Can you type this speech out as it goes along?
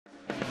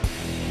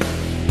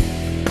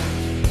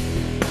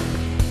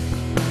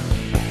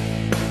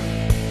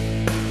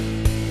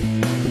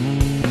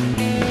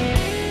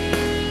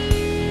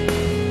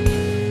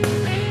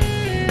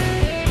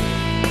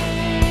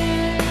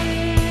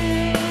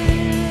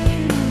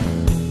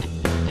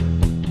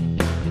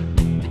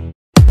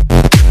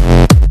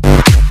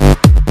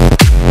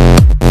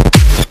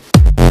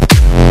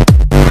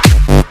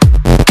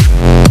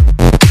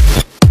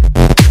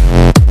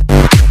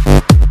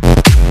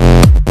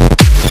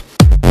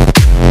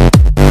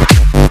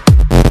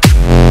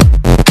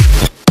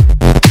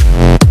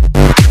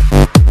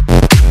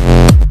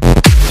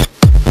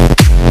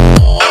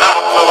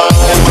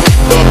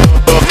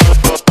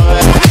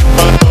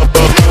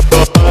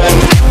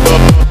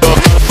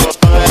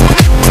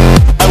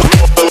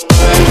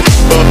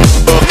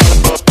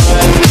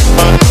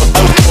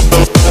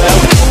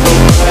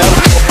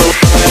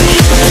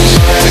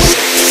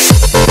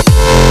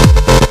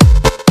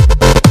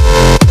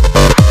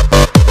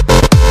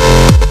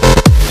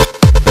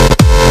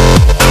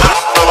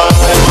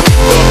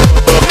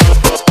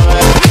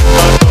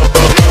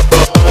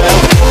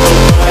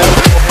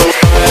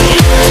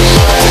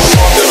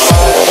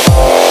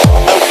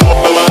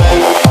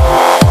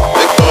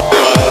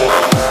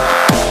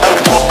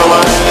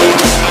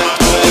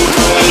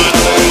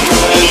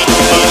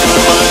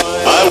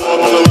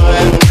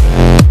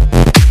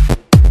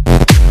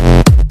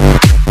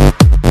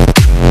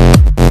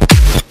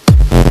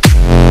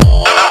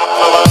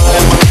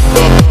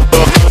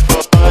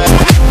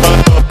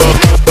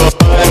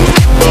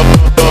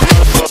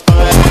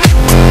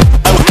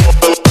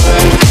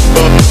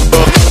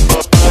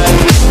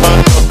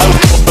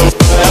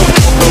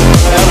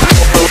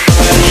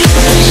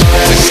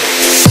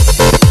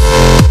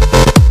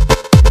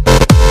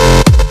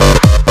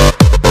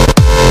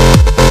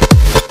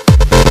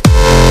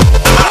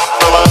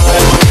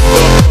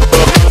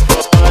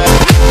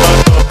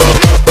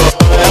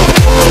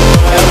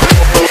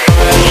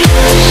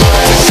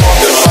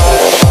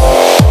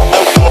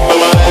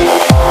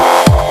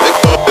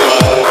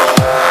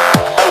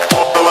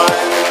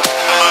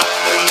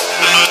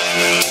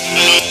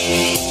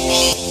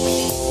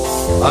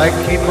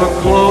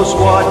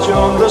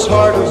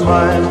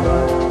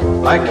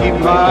I keep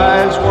my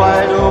eyes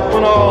wide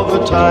open all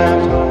the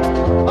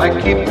time. I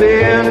keep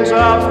the ends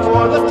out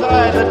for the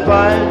tie that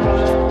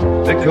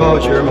binds.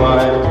 Because you're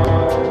mine,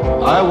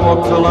 I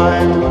walk the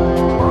line.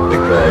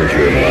 Because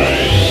you're mine,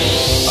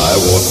 I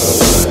walk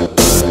the line.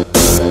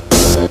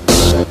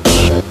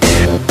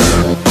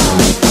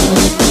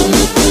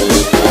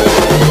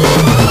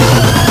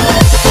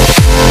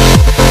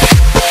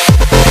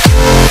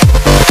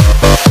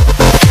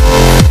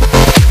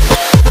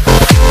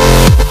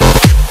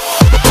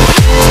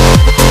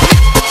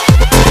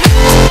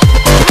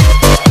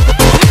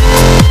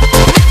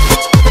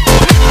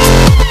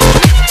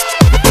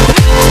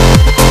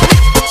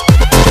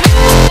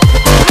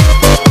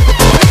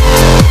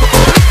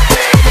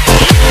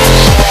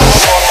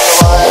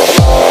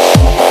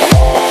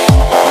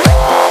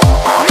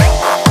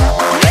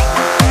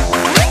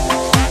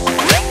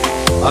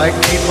 I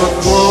keep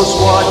a close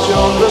watch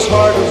on this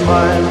heart of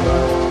mine.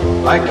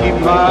 I keep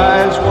my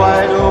eyes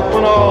wide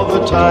open all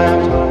the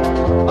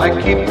time. I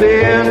keep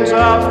the ends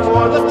out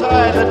for the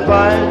tie that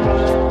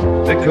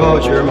binds.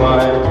 Because you're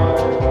mine,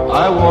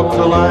 I walk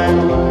the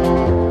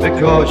line.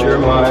 Because you're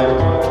mine,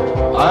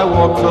 I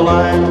walk the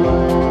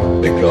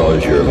line.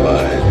 Because you're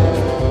mine,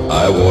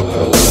 I walk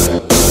the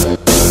line.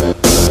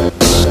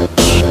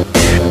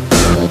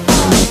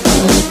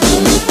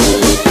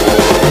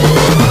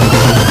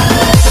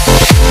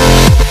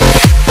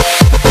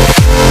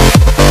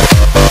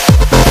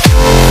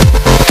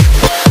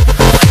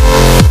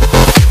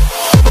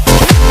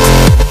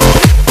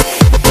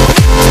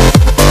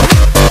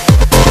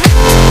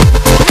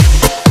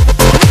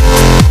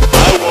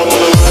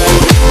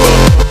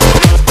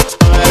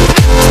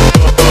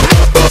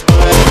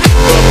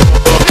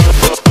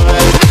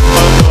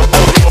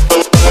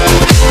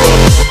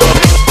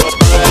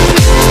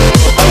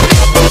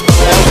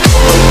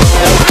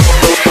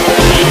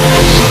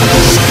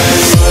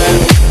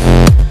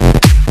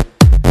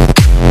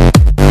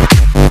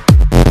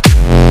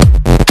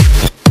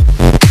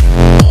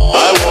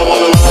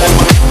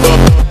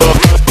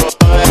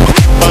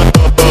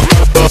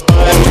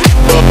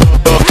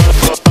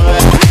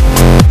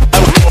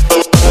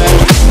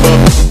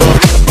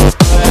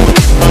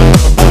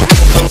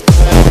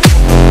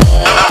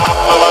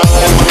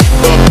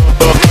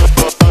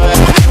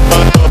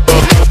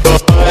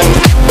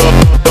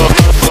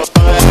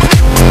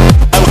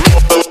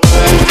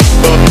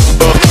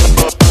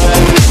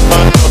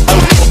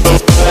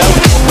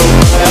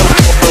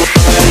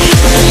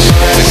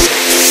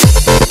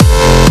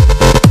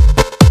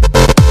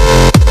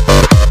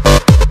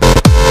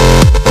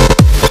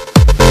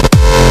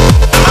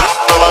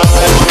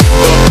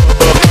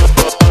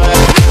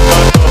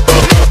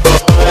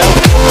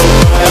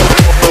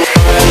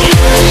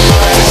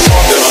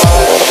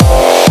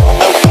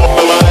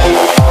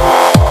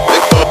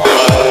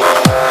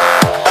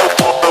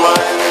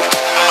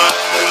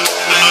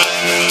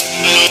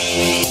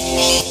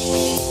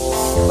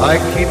 I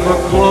keep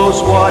a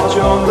close watch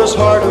on this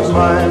heart of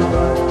mine.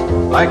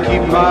 I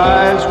keep my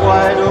eyes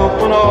wide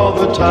open all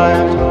the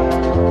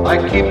time. I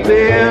keep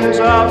the ends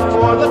out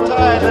for the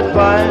tie that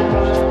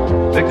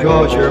binds.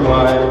 Because you're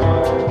mine,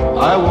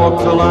 I walk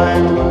the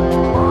line.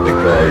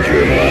 Because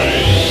you're mine,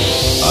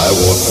 I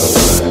walk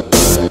the line.